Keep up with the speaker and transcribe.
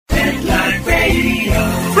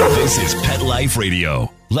This is Pet Life Radio.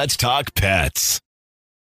 Let's talk pets.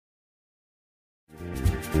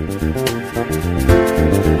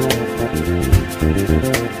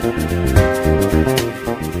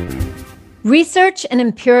 Research and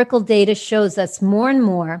empirical data shows us more and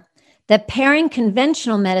more that pairing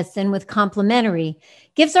conventional medicine with complementary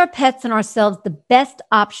gives our pets and ourselves the best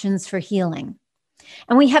options for healing.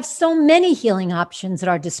 And we have so many healing options at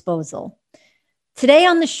our disposal. Today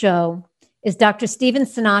on the show is Dr. Steven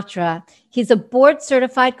Sinatra. He's a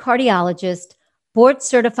board-certified cardiologist,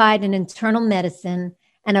 board-certified in internal medicine,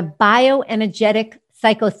 and a bioenergetic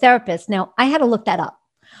psychotherapist. Now, I had to look that up.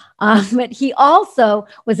 But he also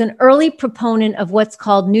was an early proponent of what's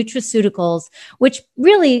called nutraceuticals, which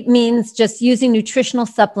really means just using nutritional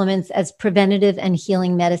supplements as preventative and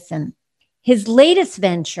healing medicine. His latest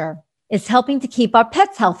venture is helping to keep our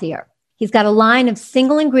pets healthier. He's got a line of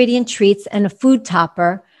single ingredient treats and a food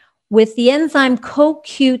topper with the enzyme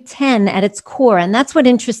CoQ10 at its core. And that's what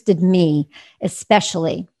interested me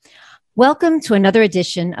especially. Welcome to another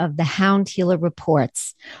edition of the Hound Healer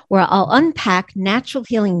Reports, where I'll unpack natural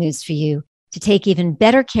healing news for you to take even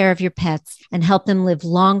better care of your pets and help them live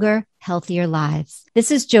longer, healthier lives. This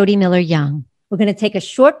is Jody Miller-Young. We're going to take a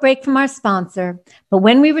short break from our sponsor, but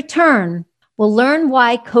when we return, we'll learn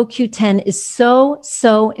why CoQ10 is so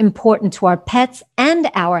important to our pets and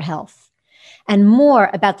our health, and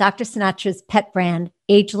more about Dr. Sinatra's pet brand,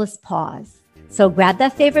 Ageless Paws. So grab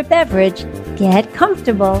that favorite beverage, get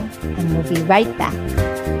comfortable, and we'll be right back.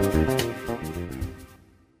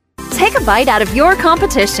 Take a bite out of your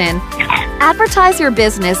competition. Advertise your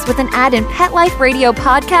business with an ad in Pet Life Radio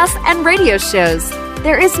podcasts and radio shows.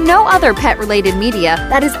 There is no other pet-related media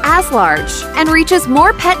that is as large and reaches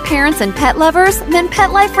more pet parents and pet lovers than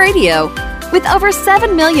Pet Life Radio. With over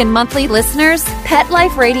 7 million monthly listeners, Pet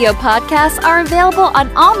Life Radio podcasts are available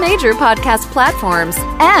on all major podcast platforms,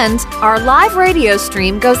 and our live radio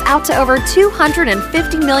stream goes out to over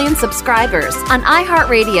 250 million subscribers on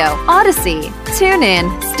iHeartRadio, Odyssey,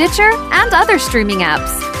 TuneIn, Stitcher, and other streaming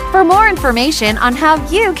apps. For more information on how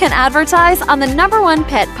you can advertise on the #1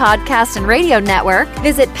 pet podcast and radio network,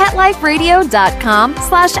 visit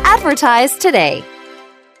PetLifeRadio.com/advertise today.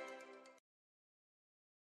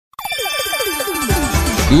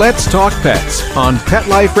 Let's Talk Pets on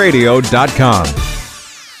PetLifeRadio.com.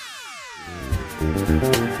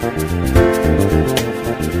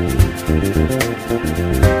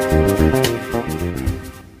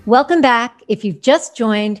 Welcome back. If you've just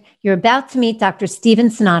joined, you're about to meet Dr. Steven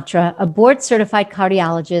Sinatra, a board-certified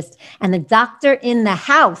cardiologist and the doctor in the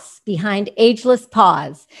house behind Ageless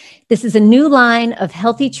Paws. This is a new line of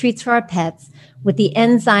healthy treats for our pets with the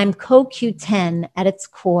enzyme CoQ10 at its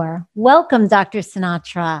core. Welcome, Dr.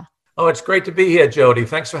 Sinatra. Oh, it's great to be here, Jody.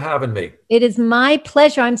 Thanks for having me. It is my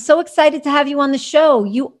pleasure. I'm so excited to have you on the show.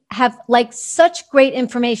 You have such great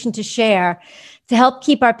information to share to help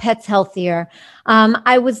keep our pets healthier.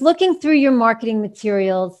 I was looking through your marketing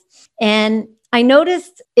materials and I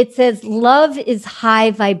noticed it says love is high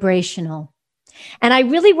vibrational. And I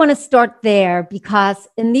really want to start there because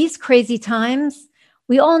in these crazy times,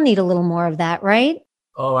 we all need a little more of that, right?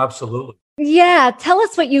 Oh, absolutely. Yeah. Tell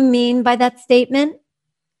us what you mean by that statement.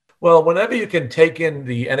 Well, whenever you can take in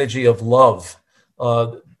the energy of love,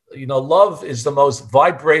 love is the most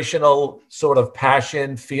vibrational sort of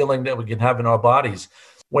passion feeling that we can have in our bodies.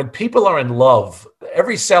 When people are in love,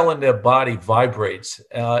 every cell in their body vibrates,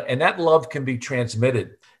 and that love can be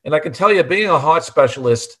transmitted. And I can tell you, being a heart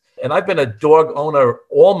specialist, and I've been a dog owner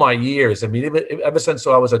all my years. I mean, ever since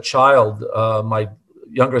I was a child, my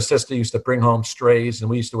younger sister used to bring home strays and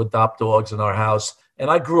we used to adopt dogs in our house.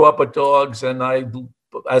 And I grew up with dogs, and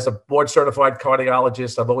as a board certified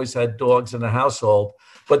cardiologist, I've always had dogs in the household.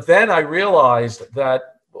 But then I realized that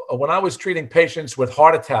when I was treating patients with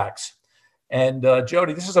heart attacks, and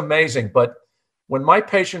Jody, this is amazing, but when my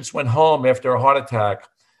patients went home after a heart attack,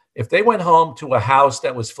 if they went home to a house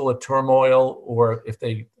that was full of turmoil, or if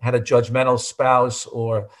they had a judgmental spouse,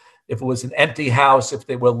 or if it was an empty house, if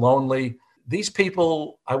they were lonely, these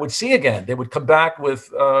people I would see again. They would come back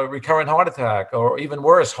with a recurrent heart attack, or even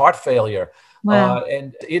worse, heart failure. Wow.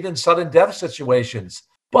 And even sudden death situations.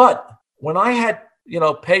 But when I had,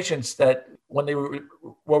 patients that when they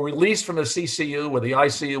were released from the CCU or the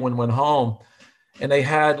ICU and went home, and they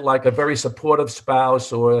had like a very supportive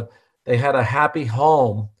spouse, or they had a happy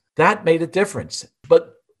home, that made a difference.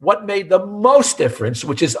 But what made the most difference,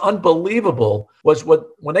 which is unbelievable, was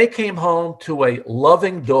when they came home to a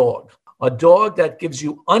loving dog, a dog that gives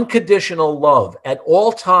you unconditional love at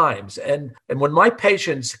all times. And when my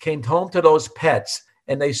patients came home to those pets,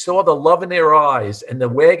 and they saw the love in their eyes and the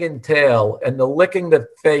wagging tail and the licking the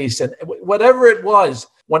face and whatever it was,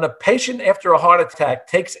 when a patient after a heart attack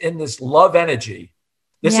takes in this love energy,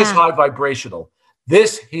 this is high vibrational.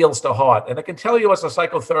 This heals the heart. And I can tell you as a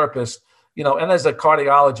psychotherapist, and as a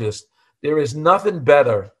cardiologist, there is nothing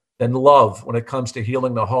better than love when it comes to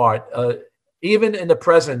healing the heart, even in the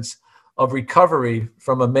presence of recovery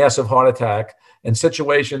from a massive heart attack and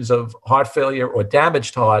situations of heart failure or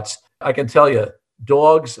damaged hearts. I can tell you,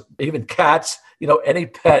 dogs, even cats, any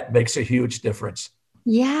pet makes a huge difference.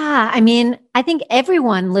 Yeah. I mean, I think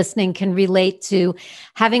everyone listening can relate to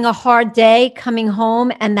having a hard day, coming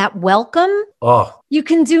home, and that welcome. Oh, you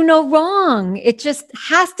can do no wrong. It just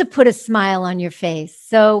has to put a smile on your face.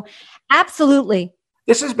 So absolutely.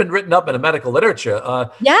 This has been written up in the medical literature.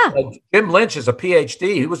 Jim Lynch is a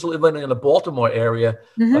PhD. He was living in the Baltimore area.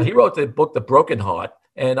 He wrote the book, The Broken Heart,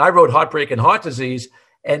 and I wrote Heartbreak and Heart Disease.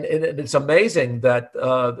 And it's amazing that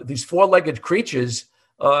these four-legged creatures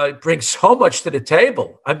bring so much to the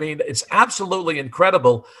table. I mean, it's absolutely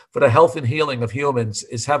incredible for the health and healing of humans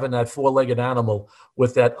is having that four-legged animal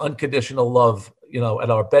with that unconditional love, at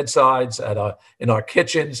our bedsides, in our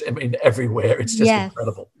kitchens. I mean, everywhere. It's just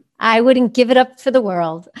incredible. I wouldn't give it up for the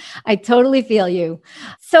world. I totally feel you.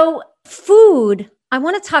 So food, I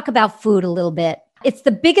want to talk about food a little bit. It's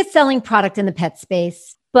the biggest selling product in the pet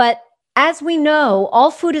space, but as we know,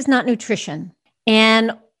 all food is not nutrition.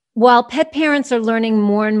 And while pet parents are learning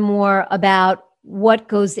more and more about what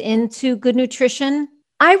goes into good nutrition,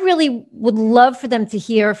 I really would love for them to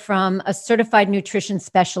hear from a certified nutrition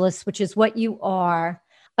specialist, which is what you are,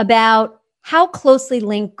 about how closely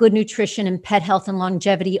linked good nutrition and pet health and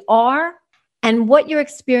longevity are, and what your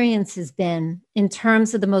experience has been in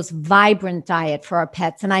terms of the most vibrant diet for our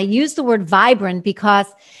pets. And I use the word vibrant because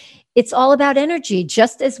it's all about energy,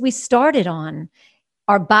 just as we started on.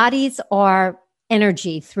 Our bodies are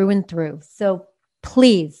energy through and through. So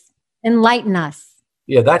please enlighten us.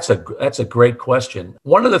 Yeah, that's a great question.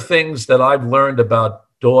 One of the things that I've learned about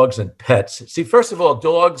dogs and pets, see, first of all,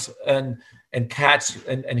 dogs and cats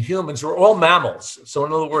and humans are all mammals. So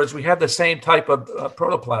in other words, we have the same type of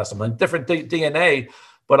protoplasm and different DNA,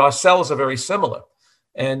 but our cells are very similar.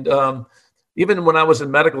 And even when I was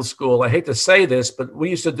in medical school, I hate to say this, but we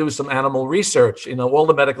used to do some animal research, all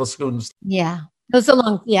the medical students. Yeah. It was a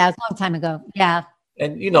long time ago. Yeah.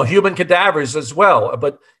 And, human cadavers as well.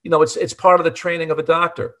 But, it's part of the training of a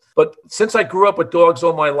doctor. But since I grew up with dogs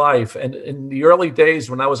all my life, and in the early days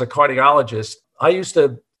when I was a cardiologist, I used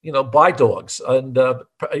to, buy dogs. And,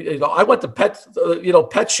 I went to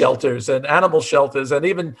pet shelters and animal shelters and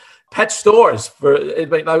even pet stores.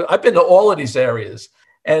 I've been to all of these areas.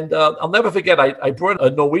 And I'll never forget, I brought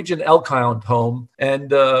a Norwegian elk hound home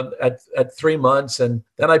and at 3 months. And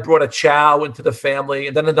then I brought a chow into the family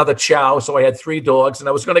and then another chow. So I had 3 dogs and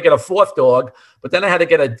I was going to get a 4th dog, but then I had to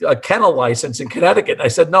get a kennel license in Connecticut. I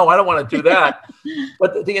said, no, I don't want to do that.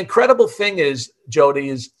 But the incredible thing is, Jody,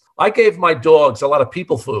 is I gave my dogs a lot of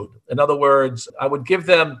people food. In other words, I would give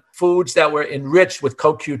them foods that were enriched with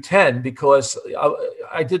CoQ10 because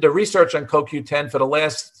I did the research on CoQ10 for the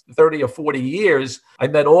last 30 or 40 years. I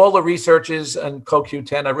met all the researchers on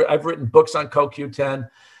CoQ10. I've written books on CoQ10.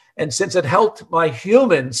 And since it helped my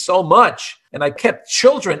humans so much, and I kept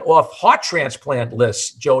children off heart transplant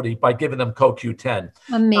lists, Jody, by giving them CoQ10.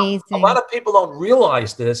 Amazing. Now, a lot of people don't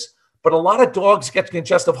realize this, but a lot of dogs get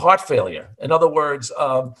congestive heart failure. In other words,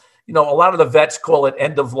 a lot of the vets call it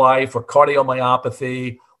end of life or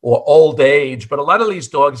cardiomyopathy or old age, but a lot of these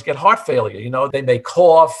dogs get heart failure. They may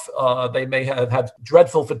cough, they may have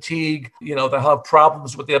dreadful fatigue, they'll have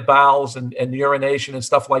problems with their bowels and urination and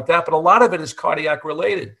stuff like that. But a lot of it is cardiac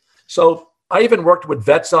related. So I even worked with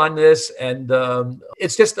vets on this, and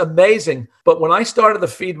it's just amazing. But when I started to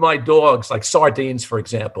feed my dogs, like sardines, for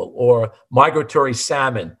example, or migratory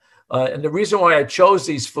salmon, and the reason why I chose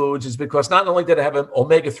these foods is because not only did it have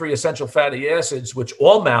omega-3 essential fatty acids, which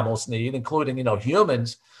all mammals need, including,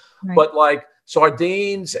 humans, right, but like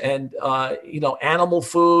sardines and, animal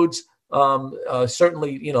foods,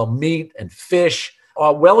 certainly, meat and fish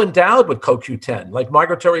are well endowed with CoQ10. Like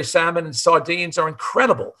migratory salmon and sardines are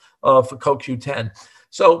incredible for CoQ10.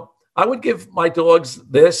 So I would give my dogs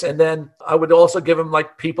this, and then I would also give them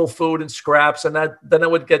like people food and scraps, and then I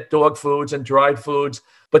would get dog foods and dried foods.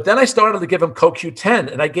 But then I started to give them CoQ10,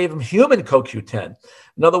 and I gave them human CoQ10.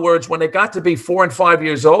 In other words, when they got to be 4 and 5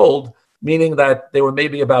 years old, meaning that they were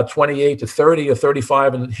maybe about 28 to 30 or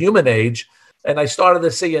 35 in human age, and I started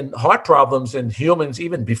to see heart problems in humans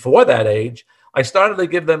even before that age, I started to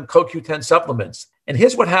give them CoQ10 supplements. And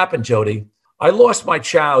here's what happened, Jody. I lost my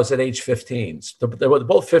chows at age 15. They were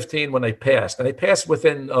both 15 when they passed. And they passed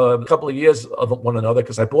within a couple of years of one another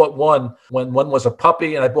because I bought one when one was a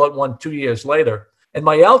puppy and I bought one 2 years later. And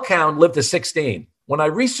my elk hound lived to 16. When I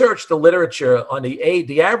researched the literature on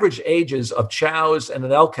the average ages of chows and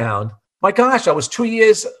an elk hound, my gosh, I was 2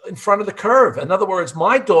 years in front of the curve. In other words,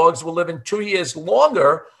 my dogs were living 2 years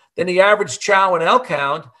longer than the average chow and elk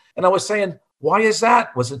hound. And I was saying, why is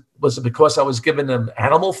that? Was it because I was giving them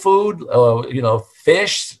animal food,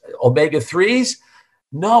 fish, omega-3s?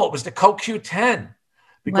 No, it was the CoQ10.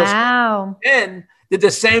 Because wow. CoQ10 did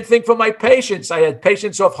the same thing for my patients. I had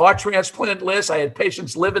patients off heart transplant lists. I had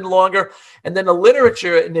patients living longer. And then the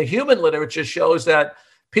literature, in the human literature, shows that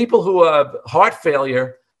people who have heart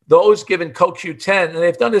failure, those given CoQ10, and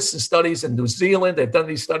they've done this in studies in New Zealand, they've done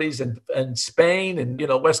these studies in Spain and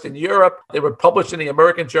Western Europe. They were published in the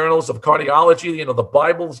American Journals of Cardiology, the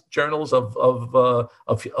Bible's journals of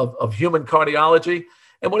human cardiology.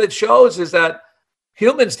 And what it shows is that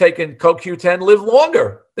humans taking CoQ10 live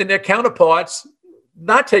longer than their counterparts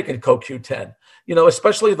not taking CoQ10,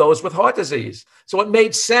 especially those with heart disease. So it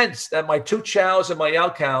made sense that my two chows and my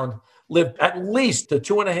elk hound lived at least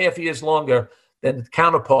 2.5 years longer than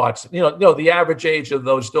counterparts, the average age of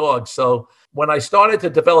those dogs. So when I started to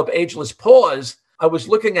develop ageless paws, I was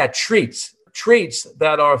looking at treats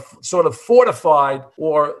that are sort of fortified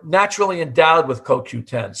or naturally endowed with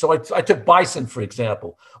CoQ10. So I took bison, for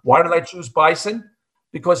example. Why did I choose bison?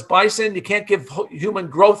 Because bison, you can't give human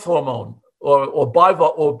growth hormone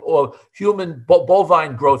or human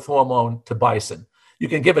bovine growth hormone to bison. You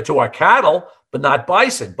can give it to our cattle, but not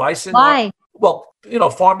bison. Bison. Why?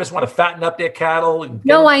 Farmers want to fatten up their cattle.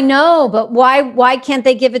 I know, but why can't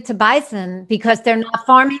they give it to bison? Because they're not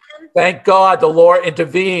farming them? Thank God the law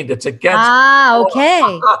intervened. It's against.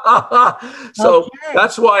 Okay. So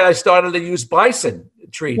that's why I started to use bison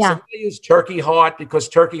treats. Yeah. And I use turkey heart because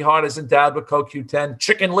turkey heart is endowed with CoQ10.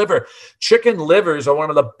 Chicken liver. Chicken livers are one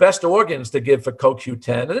of the best organs to give for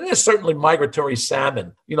CoQ10. And then there's certainly migratory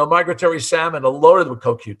salmon. Migratory salmon are loaded with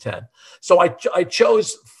CoQ10. So I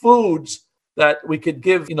chose foods that we could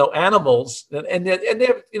give, animals, and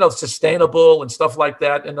they're sustainable and stuff like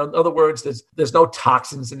that. And in other words, there's no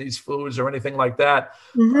toxins in these foods or anything like that.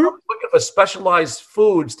 Mm-hmm. I'm looking for specialized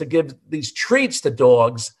foods to give these treats to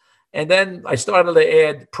dogs. And then I started to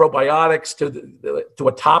add probiotics to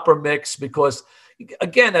a topper mix because,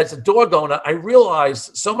 again, as a dog owner, I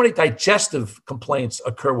realized so many digestive complaints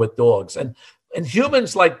occur with dogs. And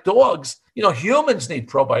humans, like dogs, humans need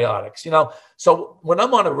probiotics, So when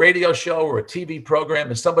I'm on a radio show or a TV program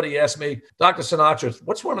and somebody asks me, Dr. Sinatra,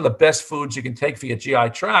 what's one of the best foods you can take for your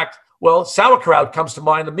GI tract? Well, sauerkraut comes to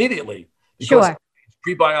mind immediately. Sure.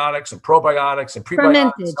 Prebiotics and probiotics and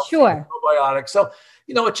prebiotics. Fermented, sure. Probiotics. So,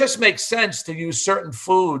 it just makes sense to use certain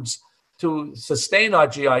foods to sustain our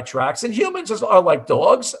GI tracts. And humans are like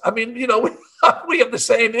dogs. I mean, we have the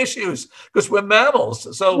same issues because we're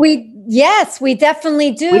mammals. So we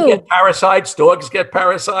definitely do. We get parasites. Dogs get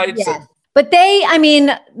parasites. Yes. But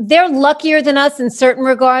they're luckier than us in certain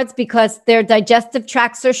regards because their digestive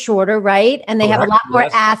tracts are shorter, right? And they have a lot more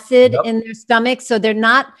acid in their stomach. So they're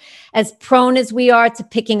not as prone as we are to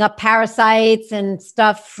picking up parasites and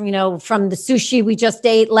stuff, from the sushi we just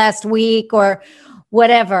ate last week or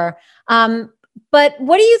whatever. But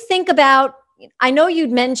what do you think about, I know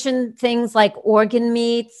you'd mentioned things like organ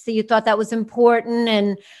meats, so you thought that was important.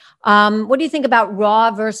 And what do you think about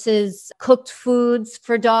raw versus cooked foods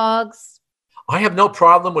for dogs? I have no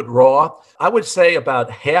problem with raw. I would say about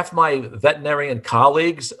half my veterinarian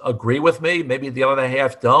colleagues agree with me. Maybe the other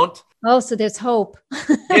half don't. Oh, so there's hope.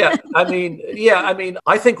 I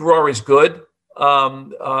think raw is good.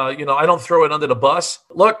 I don't throw it under the bus.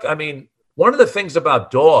 Look, one of the things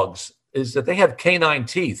about dogs is that they have canine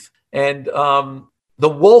teeth. And the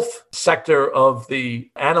wolf sector of the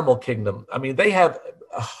animal kingdom, they have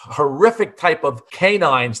a horrific type of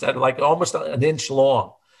canines that are like almost an inch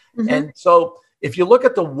long. Mm-hmm. And so if you look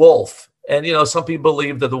at the wolf, and, some people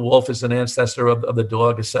believe that the wolf is an ancestor of the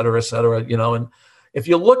dog, et cetera, and if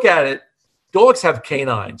you look at it, dogs have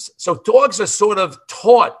canines. So dogs are sort of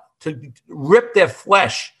taught to rip their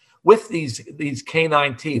flesh with these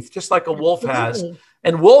canine teeth, just like a wolf has.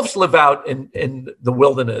 And wolves live out in the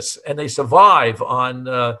wilderness, and they survive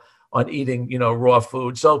on eating, raw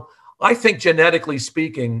food. So I think genetically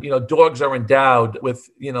speaking, dogs are endowed with,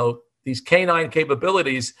 these canine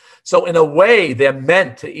capabilities. So in a way, they're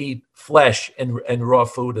meant to eat flesh and raw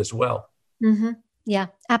food as well. Mm-hmm. Yeah,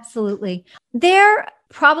 absolutely. There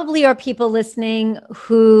probably are people listening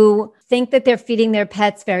who think that they're feeding their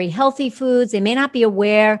pets very healthy foods. They may not be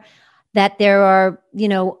aware that there are,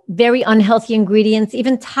 very unhealthy ingredients,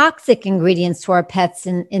 even toxic ingredients to our pets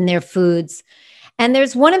in their foods. And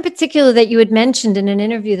there's one in particular that you had mentioned in an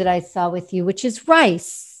interview that I saw with you, which is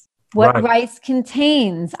rice. What Right. rice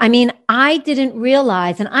contains. I mean, I didn't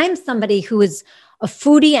realize, and I'm somebody who is a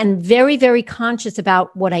foodie and very, very conscious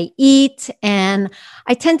about what I eat, and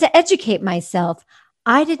I tend to educate myself.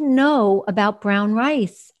 I didn't know about brown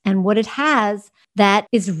rice and what it has that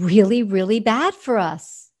is really, really bad for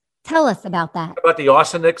us. Tell us about that. About the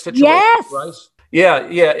arsenic situation, Yes. right?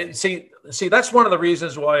 Yeah. See, that's one of the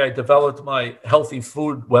reasons why I developed my healthy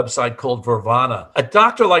food website called Vervana. A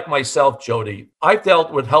doctor like myself, Jody, I've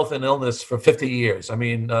dealt with health and illness for 50 years. I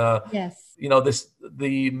mean, Yes.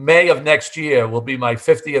 the May of next year will be my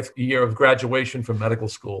 50th year of graduation from medical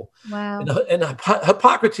school. Wow. And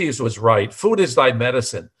Hippocrates was right. Food is thy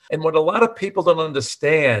medicine. And what a lot of people don't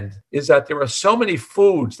understand is that there are so many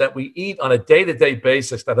foods that we eat on a day-to-day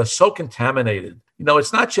basis that are so contaminated.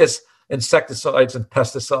 It's not just insecticides and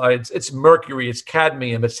pesticides. It's mercury, it's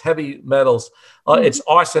cadmium, it's heavy metals, it's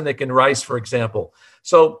arsenic in rice, for example.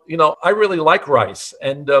 So, I really like rice.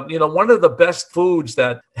 And, one of the best foods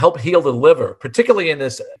that help heal the liver, particularly in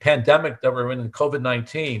this pandemic that we're in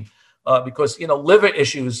COVID-19, because, liver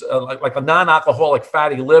issues, like a non-alcoholic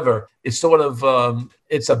fatty liver is sort of,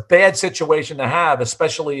 it's a bad situation to have,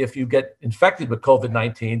 especially if you get infected with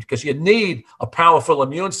COVID-19, because you need a powerful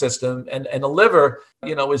immune system. And the liver,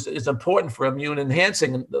 is important for immune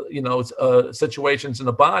enhancing, situations in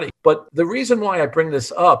the body. But the reason why I bring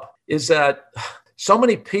this up is that so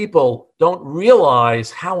many people don't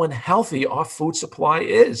realize how unhealthy our food supply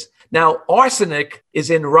is. Now, arsenic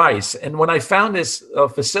is in rice. And when I found this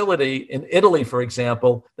facility in Italy, for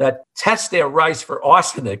example, that tests their rice for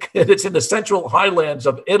arsenic, and it's in the central highlands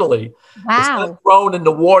of Italy. Wow. It's not grown in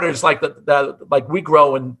the waters like like we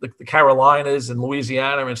grow in the Carolinas and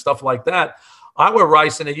Louisiana and stuff like that. Our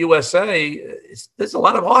rice in the USA, there's a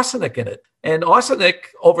lot of arsenic in it. And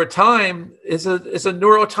arsenic over time is a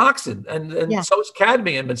neurotoxin. And so is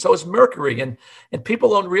cadmium, and so is mercury. And people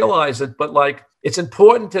don't realize it, but it's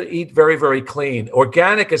important to eat very, very clean,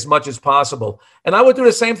 organic as much as possible. And I would do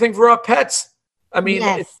the same thing for our pets. I mean,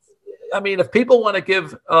 Yes. if people want to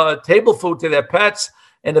give table food to their pets,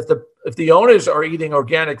 and if the owners are eating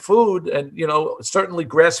organic food and, certainly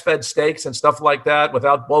grass-fed steaks and stuff like that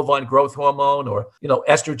without bovine growth hormone or,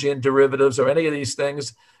 estrogen derivatives or any of these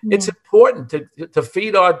things, it's important to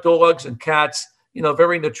feed our dogs and cats,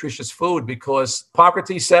 very nutritious food, because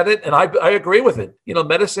Hippocrates said it, and I agree with it.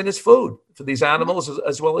 Medicine is food for these animals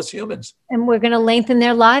as well as humans. And we're going to lengthen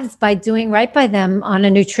their lives by doing right by them on a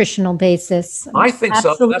nutritional basis. I think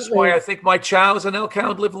Absolutely. so. That's why I think my chows and elk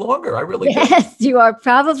hound live longer. I really do. Yes, you are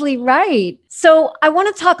probably right. So I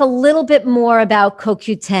want to talk a little bit more about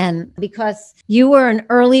CoQ10, because you were an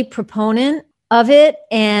early proponent of it.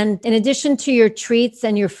 And in addition to your treats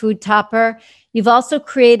and your food topper, you've also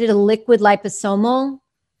created a liquid liposomal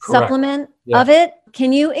Correct. supplement Yeah. of it.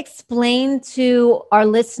 Can you explain to our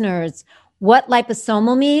listeners what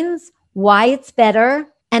liposomal means, why it's better,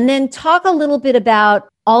 and then talk a little bit about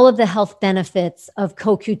all of the health benefits of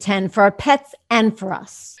CoQ10 for our pets and for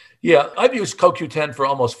us? Yeah, I've used CoQ10 for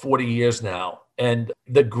almost 40 years now. And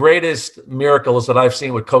the greatest miracles that I've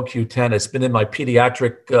seen with CoQ10 has been in my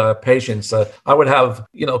pediatric patients. I would have,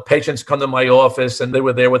 patients come to my office and they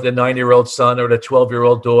were there with their 9-year-old son or their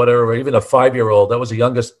 12-year-old daughter or even a 5-year-old. That was the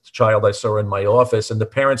youngest child I saw in my office. And the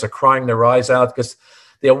parents are crying their eyes out because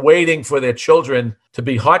they're waiting for their children to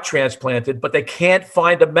be heart transplanted, but they can't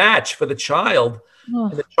find a match for the child.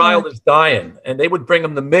 And the child is dying. And they would bring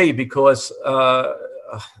them to me because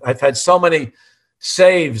I've had so many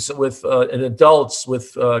saves with in adults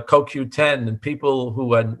with CoQ10 and people who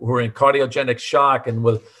were in cardiogenic shock and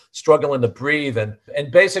were struggling to breathe.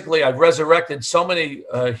 And basically, I've resurrected so many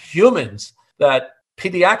humans that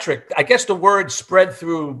pediatric, I guess the word spread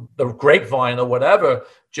through the grapevine or whatever,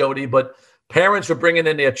 Jody, but parents are bringing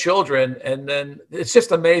in their children. And then it's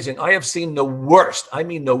just amazing. I have seen the worst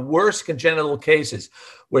congenital cases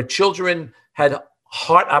where children had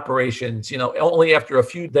heart operations, only after a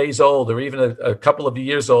few days old or even a couple of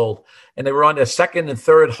years old. And they were on their second and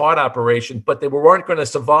third heart operation, but they weren't going to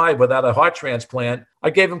survive without a heart transplant. I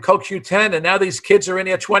gave them CoQ10, and now these kids are in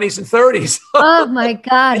their 20s and 30s. Oh my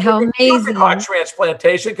God, how amazing. Heart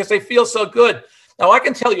transplantation because they feel so good. Now, I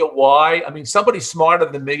can tell you why. I mean, somebody smarter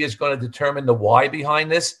than me is going to determine the why behind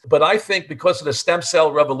this. But I think because of the stem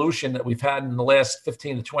cell revolution that we've had in the last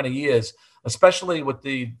 15 to 20 years, especially with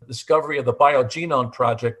the discovery of the Biogenome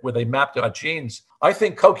Project, where they mapped our genes. I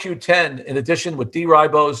think CoQ10, in addition with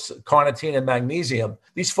D-ribose, carnitine, and magnesium,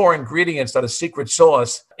 these 4 ingredients are the secret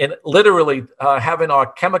sauce in literally having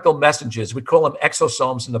our chemical messengers, we call them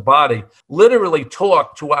exosomes in the body, literally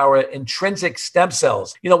talk to our intrinsic stem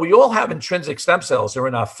cells. We all have intrinsic stem cells. They're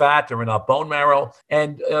in our fat, they're in our bone marrow,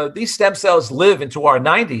 and these stem cells live into our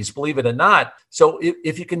 90s, believe it or not. So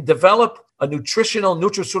if you can develop a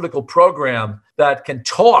nutraceutical program that can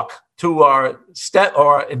talk to our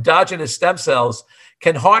endogenous stem cells,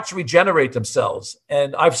 can hearts regenerate themselves?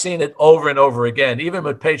 And I've seen it over and over again, even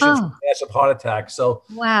with patients with massive heart attacks. So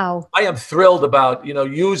wow, I am thrilled about,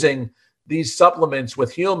 using these supplements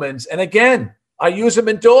with humans. And again, I use them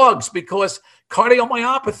in dogs because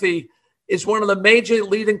cardiomyopathy is one of the major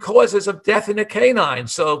leading causes of death in the canine.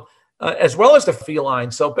 So as well as the feline.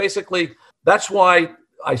 So basically, that's why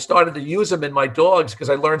I started to use them in my dogs, because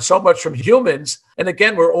I learned so much from humans. And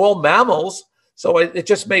again, we're all mammals. So it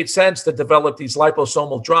just made sense to develop these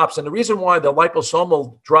liposomal drops. And the reason why the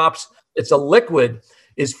liposomal drops, it's a liquid,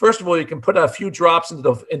 is first of all, you can put a few drops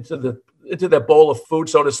into their bowl of food,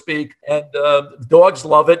 so to speak. And dogs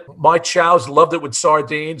love it. My chows loved it with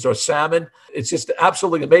sardines or salmon. It's just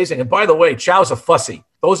absolutely amazing. And by the way, chows are fussy.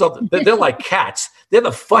 They're like cats. They're the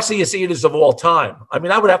fussiest eaters of all time. I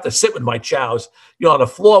mean, I would have to sit with my chows, on the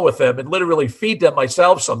floor with them and literally feed them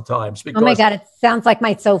myself sometimes. Because, oh my God, it sounds like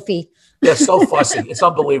my Sophie. they're so fussy. It's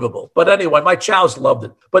unbelievable. But anyway, my chows loved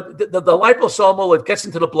it. But the liposomal, it gets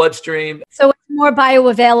into the bloodstream. So it's more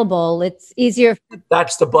bioavailable. It's easier.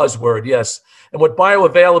 That's the buzzword, yes. And what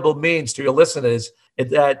bioavailable means to your listeners is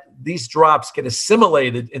that these drops get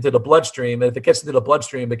assimilated into the bloodstream. And if it gets into the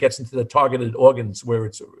bloodstream, it gets into the targeted organs where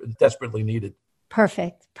it's desperately needed.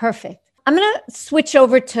 Perfect. I'm going to switch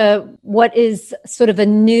over to what is sort of a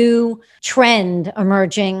new trend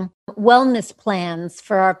emerging, wellness plans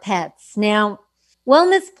for our pets. Now,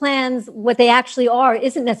 wellness plans, what they actually are,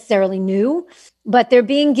 isn't necessarily new, but they're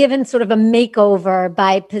being given sort of a makeover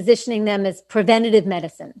by positioning them as preventative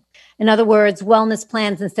medicine. In other words, wellness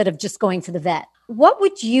plans instead of just going to the vet. What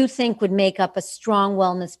would you think would make up a strong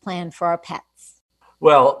wellness plan for our pets?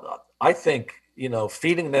 Well, I think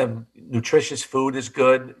feeding them nutritious food is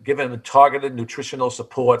good, giving them targeted nutritional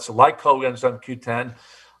supports like coenzyme Q10.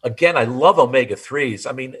 Again, I love omega-3s.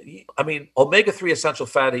 I mean, omega-3 essential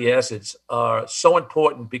fatty acids are so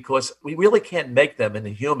important because we really can't make them in a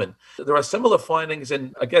human. There are similar findings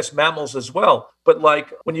in, I guess, mammals as well. But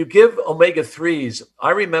like when you give omega-3s, I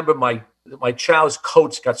remember my chow's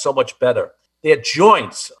coats got so much better. Their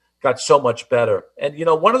joints got so much better. And,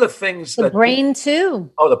 one of the things the brain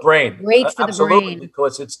too. Oh, the brain. Great for absolutely, the brain.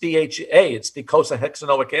 Because it's DHA, it's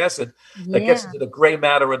docosahexaenoic acid that gets into the gray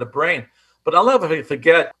matter of the brain. But I'll never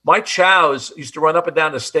forget, my chows used to run up and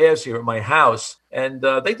down the stairs here at my house, and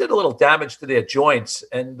they did a little damage to their joints.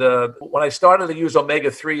 And when I started to use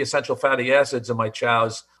omega-3 essential fatty acids in my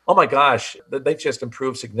chows, oh my gosh, they just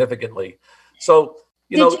improved significantly. So,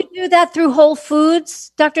 Did you do that through Whole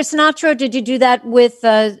Foods, Dr. Sinatra? Or did you do that with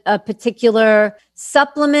a particular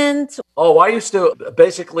supplement? Oh, I still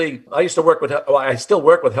work with, I still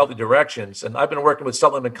work with Healthy Directions, and I've been working with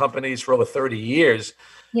supplement companies for over 30 years.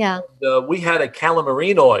 Yeah. And, we had a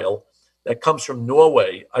calamari oil that comes from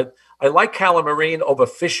Norway. I like calamari over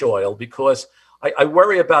fish oil because I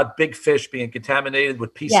worry about big fish being contaminated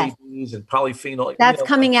with PCBs and polyphenol. That's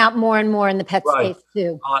coming out more and more in the pet space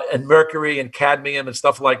too. And mercury and cadmium and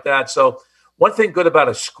stuff like that. So one thing good about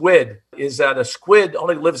a squid is that a squid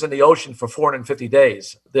only lives in the ocean for 450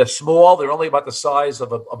 days. They're small. They're only about the size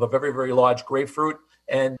of a very, very large grapefruit.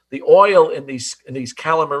 And the oil in these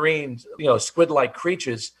calamarines, squid-like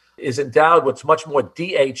creatures, is endowed with much more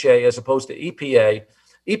DHA as opposed to EPA.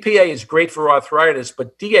 EPA is great for arthritis,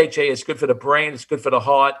 but DHA is good for the brain, it's good for the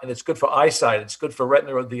heart, and it's good for eyesight. It's good for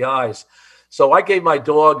retina of the eyes. So I gave my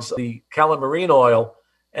dogs the calamari oil,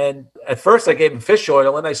 and at first I gave them fish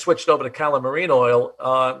oil, and I switched over to calamari oil,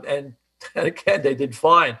 and again, they did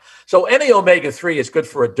fine. So any omega-3 is good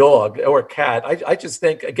for a dog or a cat. I just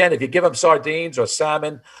think, again, if you give them sardines or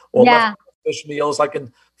salmon or fish meals, like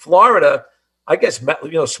in Florida, I guess,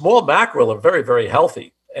 small mackerel are very, very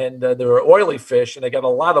healthy. And they're oily fish, and they got a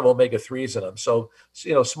lot of omega-3s in them. So,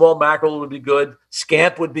 small mackerel would be good.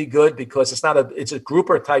 Scamp would be good because it's a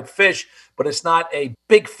grouper type fish, but it's not a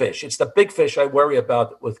big fish. It's the big fish I worry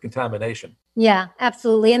about with contamination. Yeah,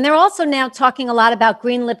 absolutely. And they're also now talking a lot about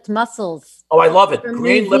green-lipped mussels. Oh, I love it.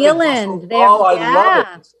 Green-lipped mussels. Oh, I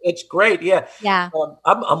love it. It's great. Yeah. Yeah.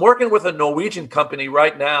 I'm working with a Norwegian company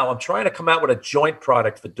right now. I'm trying to come out with a joint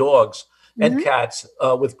product for dogs. and cats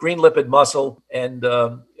with green lipid mussel and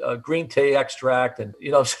green tea extract and,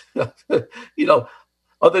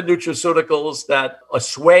 other nutraceuticals that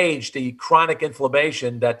assuage the chronic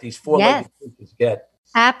inflammation that these four-legged creatures get.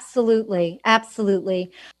 Absolutely.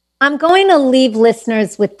 Absolutely. I'm going to leave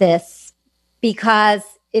listeners with this because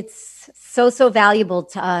it's so valuable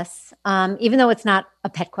to us, even though it's not a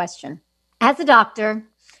pet question. As a doctor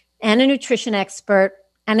and a nutrition expert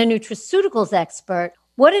and a nutraceuticals expert,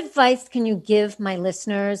 what advice can you give my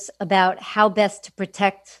listeners about how best to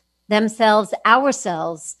protect themselves,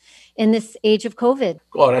 ourselves, in this age of COVID?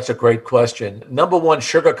 Oh, that's a great question. Number one,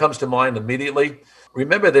 sugar comes to mind immediately.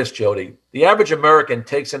 Remember this, Jody. The average American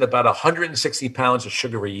takes in about 160 pounds of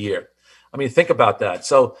sugar a year. I mean, think about that.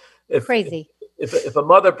 So Crazy. If a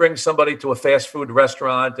mother brings somebody to a fast food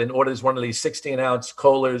restaurant and orders one of these 16-ounce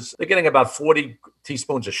colas, they're getting about 40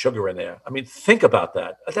 teaspoons of sugar in there. I mean, think about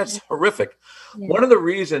that. That's horrific. Yeah. One of the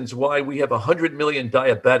reasons why we have 100 million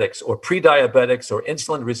diabetics or pre-diabetics or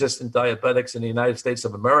insulin-resistant diabetics in the United States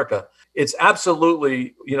of America, it's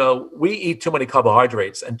absolutely, we eat too many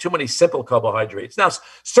carbohydrates and too many simple carbohydrates. Now,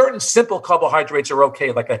 certain simple carbohydrates are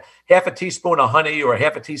okay, like a half a teaspoon of honey or a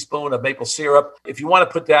half a teaspoon of maple syrup. If you want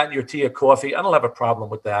to put that in your tea or coffee, I don't have a problem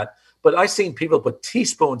with that. But I've seen people put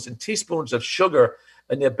teaspoons and teaspoons of sugar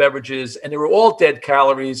in their beverages, and they were all dead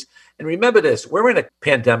calories. And remember this, we're in a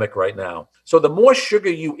pandemic right now. So the more sugar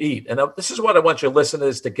you eat, and this is what I want your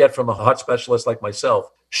listeners to get from a heart specialist like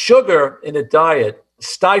myself, sugar in a diet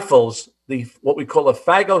stifles what we call the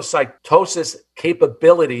phagocytosis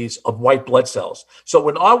capabilities of white blood cells. So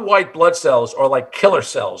when our white blood cells are like killer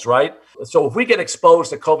cells, right? So if we get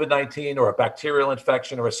exposed to COVID-19 or a bacterial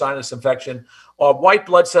infection or a sinus infection, our white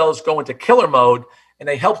blood cells go into killer mode and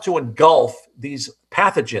they help to engulf these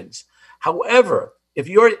pathogens. However, if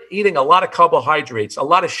you're eating a lot of carbohydrates, a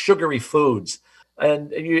lot of sugary foods,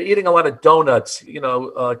 and you're eating a lot of donuts,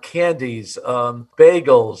 candies,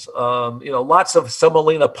 bagels, lots of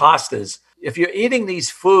semolina pastas. If you're eating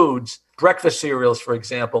these foods, breakfast cereals, for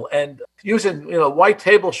example, and using, white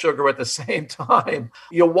table sugar at the same time,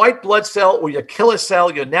 your white blood cell or your killer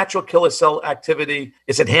cell, your natural killer cell activity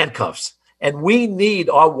is in handcuffs. And we need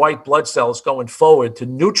our white blood cells going forward to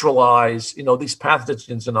neutralize, these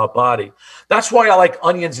pathogens in our body. That's why I like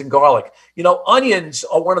onions and garlic. Onions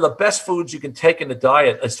are one of the best foods you can take in the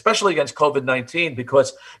diet, especially against COVID-19,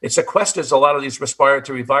 because it sequesters a lot of these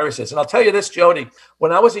respiratory viruses. And I'll tell you this, Jody,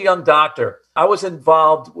 when I was a young doctor, I was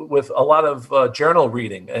involved with a lot of journal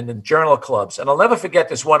reading and in journal clubs. And I'll never forget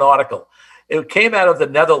this one article. It came out of the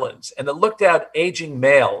Netherlands, and it looked at aging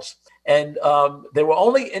males. And they were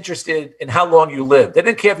only interested in how long you lived. They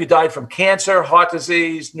didn't care if you died from cancer, heart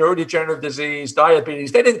disease, neurodegenerative disease,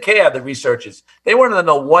 diabetes. They didn't care, the researchers. They wanted to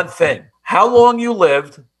know one thing, how long you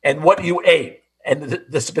lived and what you ate. And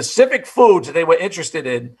the specific foods that they were interested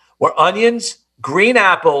in were onions, green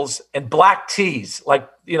apples, and black teas, like,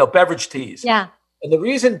 beverage teas. Yeah. And the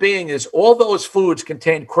reason being is all those foods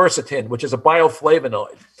contain quercetin, which is a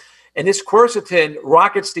bioflavonoid. And this quercetin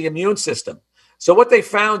rockets the immune system. So what they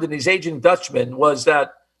found in these aging Dutchmen was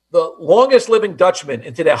that the longest living Dutchmen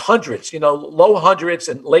into their hundreds, low hundreds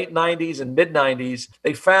and late 90s and mid 90s,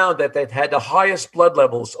 they found that they'd had the highest blood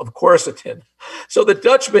levels of quercetin. So the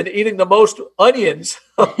Dutchmen eating the most onions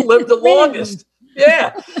lived the longest.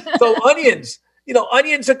 Yeah. So onions,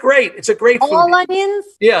 onions are great. It's a great food. All onions?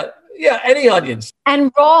 Yeah. Yeah. Any onions.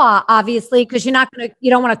 And raw, obviously, because you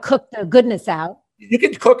don't want to cook the goodness out. You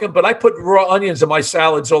can cook them, but I put raw onions in my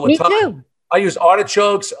salads all the time. Me too. I use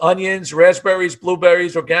artichokes, onions, raspberries,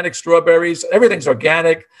 blueberries, organic strawberries. Everything's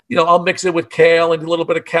organic. I'll mix it with kale and a little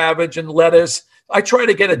bit of cabbage and lettuce. I try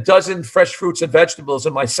to get a dozen fresh fruits and vegetables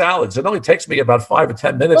in my salads. It only takes me about 5 or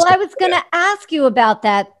 10 minutes. Well, I was going to ask you about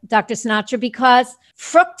that, Dr. Sinatra, because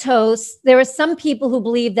fructose, there are some people who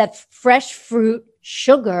believe that fresh fruit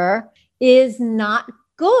sugar is not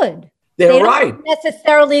good. They don't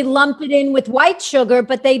necessarily lump it in with white sugar,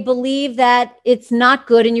 but they believe that it's not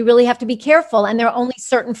good and you really have to be careful. And there are only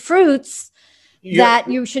certain fruits that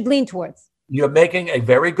you should lean towards. You're making a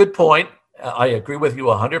very good point. I agree with you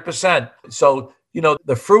 100%. So,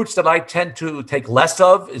 the fruits that I tend to take less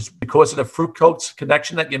of is because of the fructose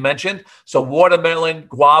connection that you mentioned. So watermelon,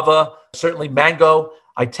 guava, certainly mango.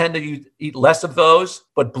 I tend to eat less of those,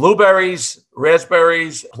 but blueberries,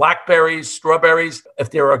 raspberries, blackberries, strawberries,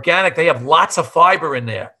 if they're organic, they have lots of fiber in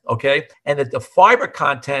there, okay? And that the fiber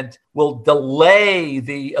content will delay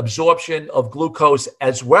the absorption of glucose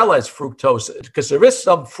as well as fructose, because there is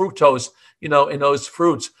some fructose in those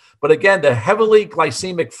fruits. But again, the heavily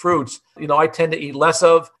glycemic fruits, I tend to eat less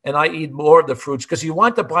of, and I eat more of the fruits because you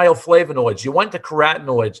want the bioflavonoids, you want the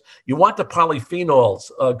carotenoids, you want the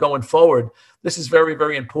polyphenols going forward. This is very,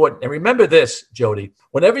 very important. And remember this, Jody,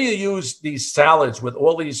 whenever you use these salads with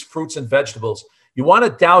all these fruits and vegetables, you want to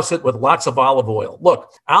douse it with lots of olive oil.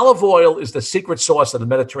 Look, olive oil is the secret sauce of the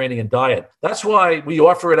Mediterranean diet. That's why we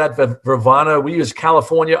offer it at Vervana. We use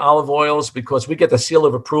California olive oils because we get the seal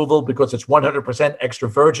of approval because it's 100% extra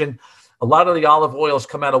virgin. A lot of the olive oils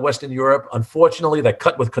come out of Western Europe. Unfortunately, they're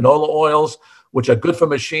cut with canola oils, which are good for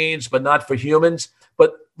machines, but not for humans.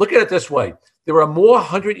 But look at it this way. There are more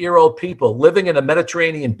 100-year-old people living in the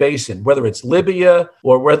Mediterranean basin, whether it's Libya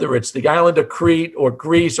or whether it's the island of Crete or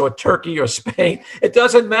Greece or Turkey or Spain. It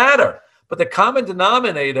doesn't matter. But the common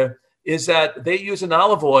denominator is that they use an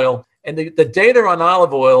olive oil. And the data on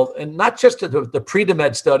olive oil, and not just the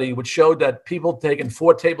Predemed study, which showed that people taking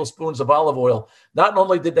 4 tablespoons of olive oil, not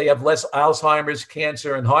only did they have less Alzheimer's,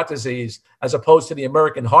 cancer, and heart disease, as opposed to the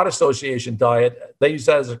American Heart Association diet, they use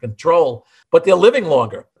that as a control, but they're living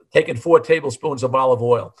longer, taking 4 tablespoons of olive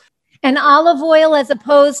oil. And olive oil as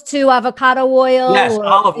opposed to avocado oil? Yes,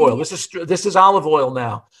 olive oil. This is olive oil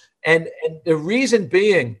now. And the reason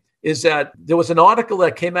being is that there was an article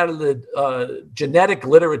that came out of the genetic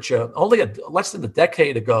literature only less than a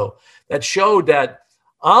decade ago that showed that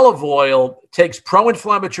olive oil takes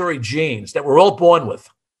pro-inflammatory genes that we're all born with.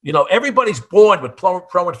 Everybody's born with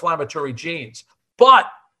pro-inflammatory genes. But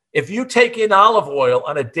if you take in olive oil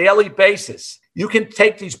on a daily basis, you can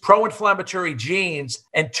take these pro-inflammatory genes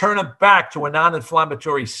and turn them back to a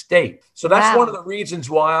non-inflammatory state. So that's one of the reasons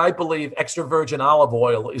why I believe extra virgin olive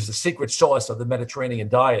oil is the secret sauce of the Mediterranean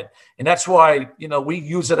diet. And that's why, we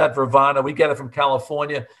use it at Vervana. We get it from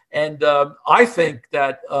California. And I think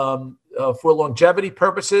that for longevity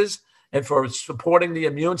purposes and for supporting the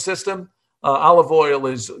immune system, olive oil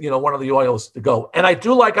is, one of the oils to go. And I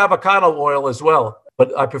do like avocado oil as well,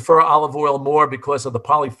 but I prefer olive oil more because of the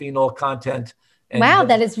polyphenol content. Wow,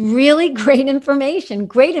 that is really great information.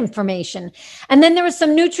 Great information. And then there were some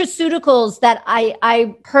nutraceuticals that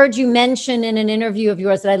I heard you mention in an interview of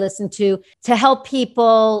yours that I listened to help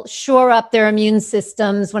people shore up their immune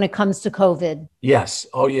systems when it comes to COVID. Yes.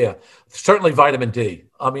 Oh, yeah. Certainly vitamin D.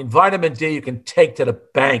 Vitamin D you can take to the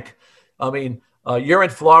bank. You're in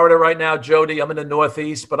Florida right now, Jody. I'm in the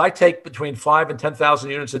Northeast, but I take between 5,000 and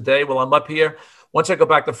 10,000 units a day while I'm up here. Once I go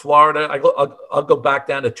back to Florida, I'll go back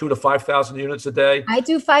down to 2,000 to 5,000 units a day. I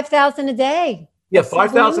do 5,000 a day. Yeah,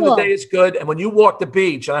 5,000 a day is good. And when you walk the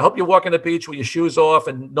beach, and I hope you're walking the beach with your shoes off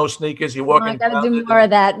and no sneakers, you're walking. I got to do more of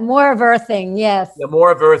that. More of earthing. Yes. Yeah,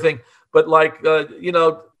 more of earthing. But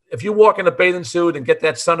if you walk in a bathing suit and get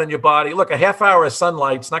that sun in your body, look, a half hour of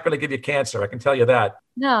sunlight is not going to give you cancer. I can tell you that.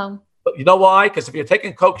 No. But you know why? Because if you're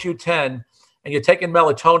taking CoQ10 and you're taking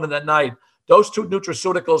melatonin at night, those two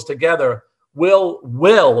nutraceuticals together will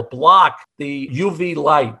block the UV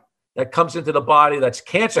light that comes into the body that's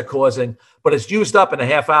cancer causing, but it's used up in a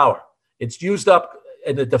half hour. It's used up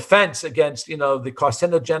in the defense against, the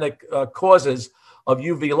carcinogenic causes of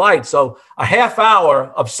UV light. So a half hour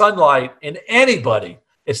of sunlight in anybody,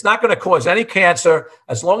 it's not going to cause any cancer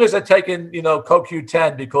as long as they're taking,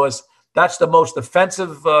 CoQ10, because that's the most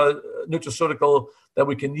defensive nutraceutical that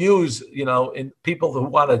we can use, in people who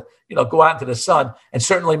want to, go out into the sun. And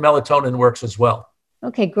certainly melatonin works as well.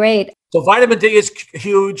 Okay, great. So vitamin D is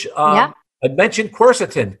huge. Yeah. I mentioned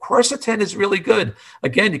quercetin. Quercetin is really good.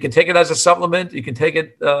 Again, you can take it as a supplement. You can take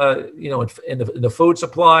it, in the food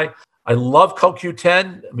supply. I love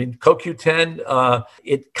CoQ10. CoQ10,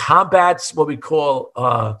 it combats what we call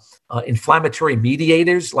inflammatory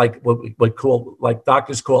mediators, like what we call, like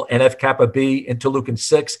doctors call NF-kappa B, interleukin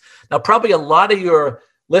 6. Now, probably a lot of your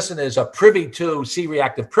listeners are privy to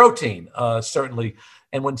C-reactive protein, certainly.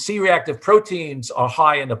 And when C-reactive proteins are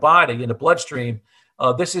high in the body, in the bloodstream,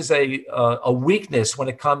 this is a weakness when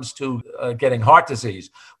it comes to getting heart disease.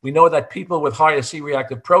 We know that people with higher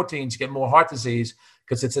C-reactive proteins get more heart disease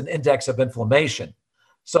because it's an index of inflammation.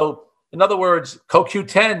 So in other words,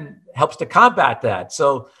 CoQ10 helps to combat that.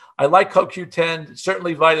 So I like CoQ10,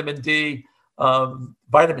 certainly vitamin D,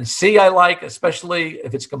 vitamin C I like, especially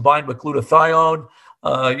if it's combined with glutathione.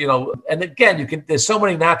 And again, there's so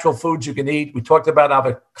many natural foods you can eat. We talked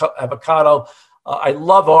about avocado. I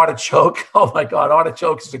love artichoke. Oh my God,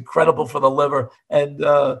 artichoke is incredible for the liver. And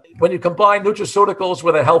when you combine nutraceuticals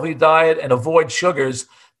with a healthy diet and avoid sugars,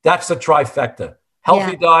 that's the trifecta.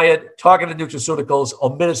 Healthy diet, targeted nutraceuticals,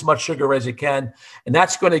 omit as much sugar as you can. And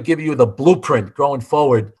that's going to give you the blueprint going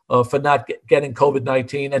forward for not getting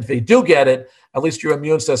COVID-19. And if you do get it, at least your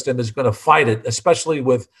immune system is going to fight it, especially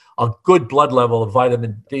with a good blood level of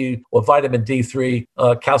vitamin D or vitamin D3,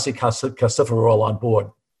 calcium on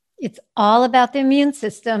board. It's all about the immune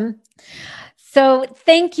system. So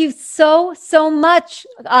thank you so much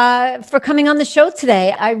for coming on the show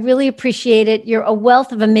today. I really appreciate it. You're a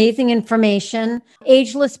wealth of amazing information.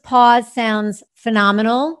 Ageless Pause sounds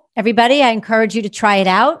phenomenal. Everybody, I encourage you to try it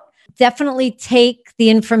out. Definitely take the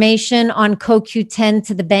information on CoQ10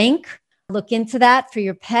 to the bank. Look into that for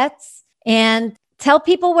your pets and tell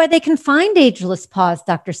people where they can find Ageless Pause,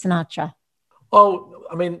 Dr. Sinatra. Oh,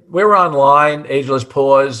 I mean, we're online, Ageless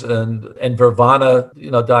Pause and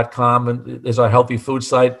Vervana.com, and is our healthy food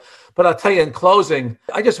site. But I'll tell you in closing,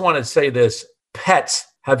 I just want to say this. Pets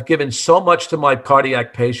have given so much to my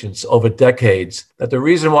cardiac patients over decades that the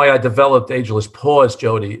reason why I developed Ageless Pause,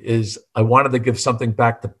 Jody, is I wanted to give something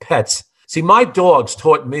back to pets. See, my dogs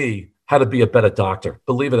taught me how to be a better doctor,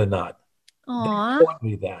 believe it or not. Aww. They taught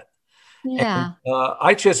me that. Yeah. And,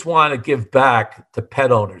 I just want to give back to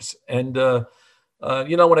pet owners. And,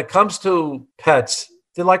 when it comes to pets,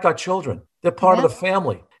 they're like our children. They're part of the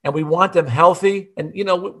family, and we want them healthy. And,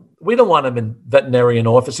 we don't want them in veterinarian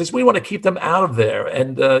offices. We want to keep them out of there.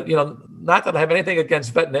 And, not that I have anything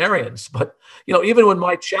against veterinarians, but, even when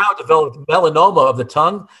my chow developed melanoma of the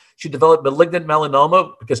tongue, she developed malignant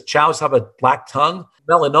melanoma because chows have a black tongue.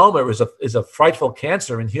 Melanoma is a frightful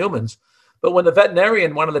cancer in humans. But when the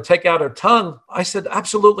veterinarian wanted to take out her tongue, I said,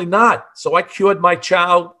 absolutely not. So I cured my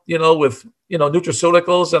chow, with,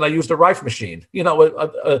 nutraceuticals, and I used a Rife machine,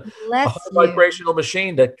 a vibrational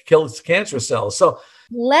machine that kills cancer cells. So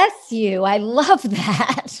bless you. I love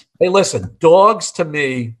that. Hey, listen, dogs to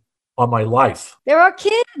me are my life. They're our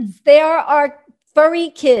kids. They are our furry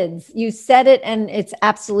kids. You said it, and it's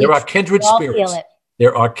absolutely There are kindred spirits.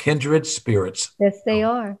 There are kindred spirits. Yes, they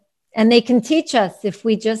are. And they can teach us if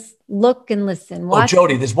we just look and listen. Watch. Oh,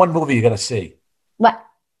 Jody, there's one movie you got to see. What?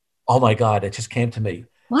 Oh my God, it just came to me.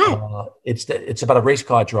 What? It's about a race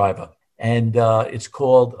car driver, and it's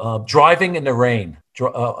called Driving in the Rain.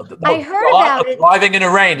 I heard about it. Driving in the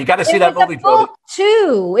Rain. You got to see that movie, Jody.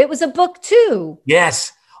 It was a book too.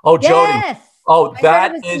 Yes. Oh, Jody. Yes. Oh,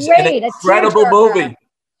 that is an incredible movie.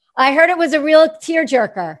 I heard it was a real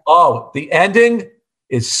tearjerker. Oh, the ending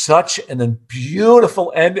is such a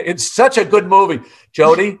beautiful ending. It's such a good movie.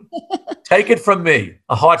 Jody, take it from me,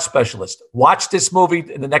 a heart specialist. Watch this movie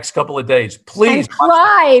in the next couple of days. Please. And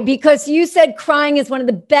cry, because you said crying is one of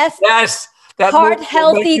the best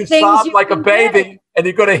heart-healthy things you sob like a baby, and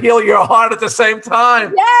you're going to heal your heart at the same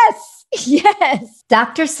time. Yes.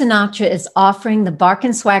 Dr. Sinatra is offering the Bark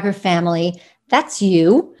and Swagger family, that's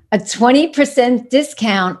you, a 20%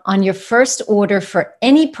 discount on your first order for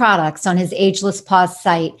any products on his Ageless Pause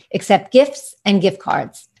site, except gifts and gift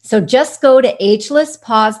cards. So just go to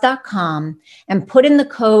agelesspause.com and put in the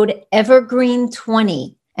code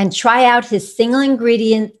Evergreen20 and try out his single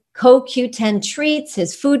ingredient CoQ10 treats,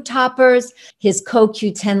 his food toppers, his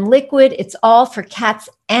CoQ10 liquid. It's all for cats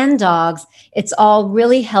and dogs. It's all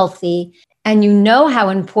really healthy. And you know how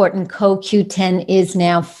important CoQ10 is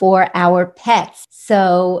now for our pets.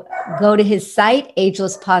 So go to his site,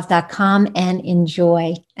 agelesspause.com, and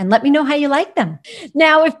enjoy. And let me know how you like them.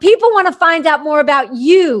 Now, if people want to find out more about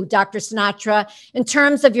you, Dr. Sinatra, in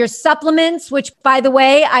terms of your supplements, which, by the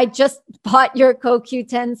way, I just bought your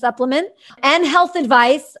CoQ10 supplement, and health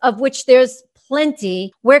advice, of which there's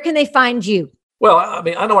plenty, where can they find you? Well, I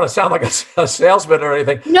mean, I don't want to sound like a salesman or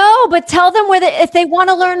anything. No, but tell them if they want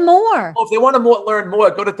to learn more. Well, if they want to learn more,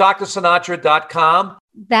 go to drsinatra.com.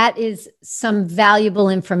 That is some valuable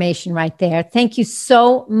information right there. Thank you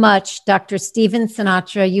so much, Dr. Steven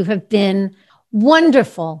Sinatra. You have been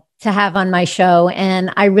wonderful to have on my show,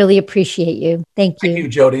 and I really appreciate you. Thank you. Thank you,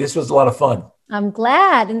 Jody. This was a lot of fun. I'm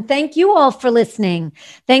glad. And thank you all for listening.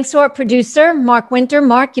 Thanks to our producer, Mark Winter.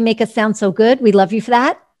 Mark, you make us sound so good. We love you for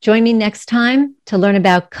that. Join me next time to learn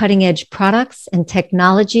about cutting-edge products and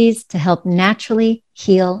technologies to help naturally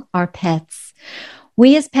heal our pets.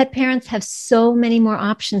 We as pet parents have so many more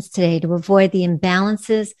options today to avoid the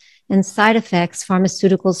imbalances and side effects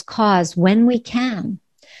pharmaceuticals cause when we can.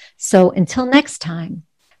 So until next time,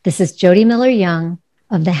 this is Jody Miller-Young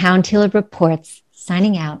of the Hound Healer Reports,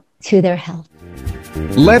 signing out to their health.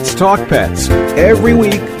 Let's Talk Pets, every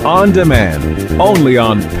week on demand, only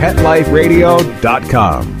on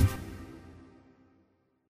PetLifeRadio.com.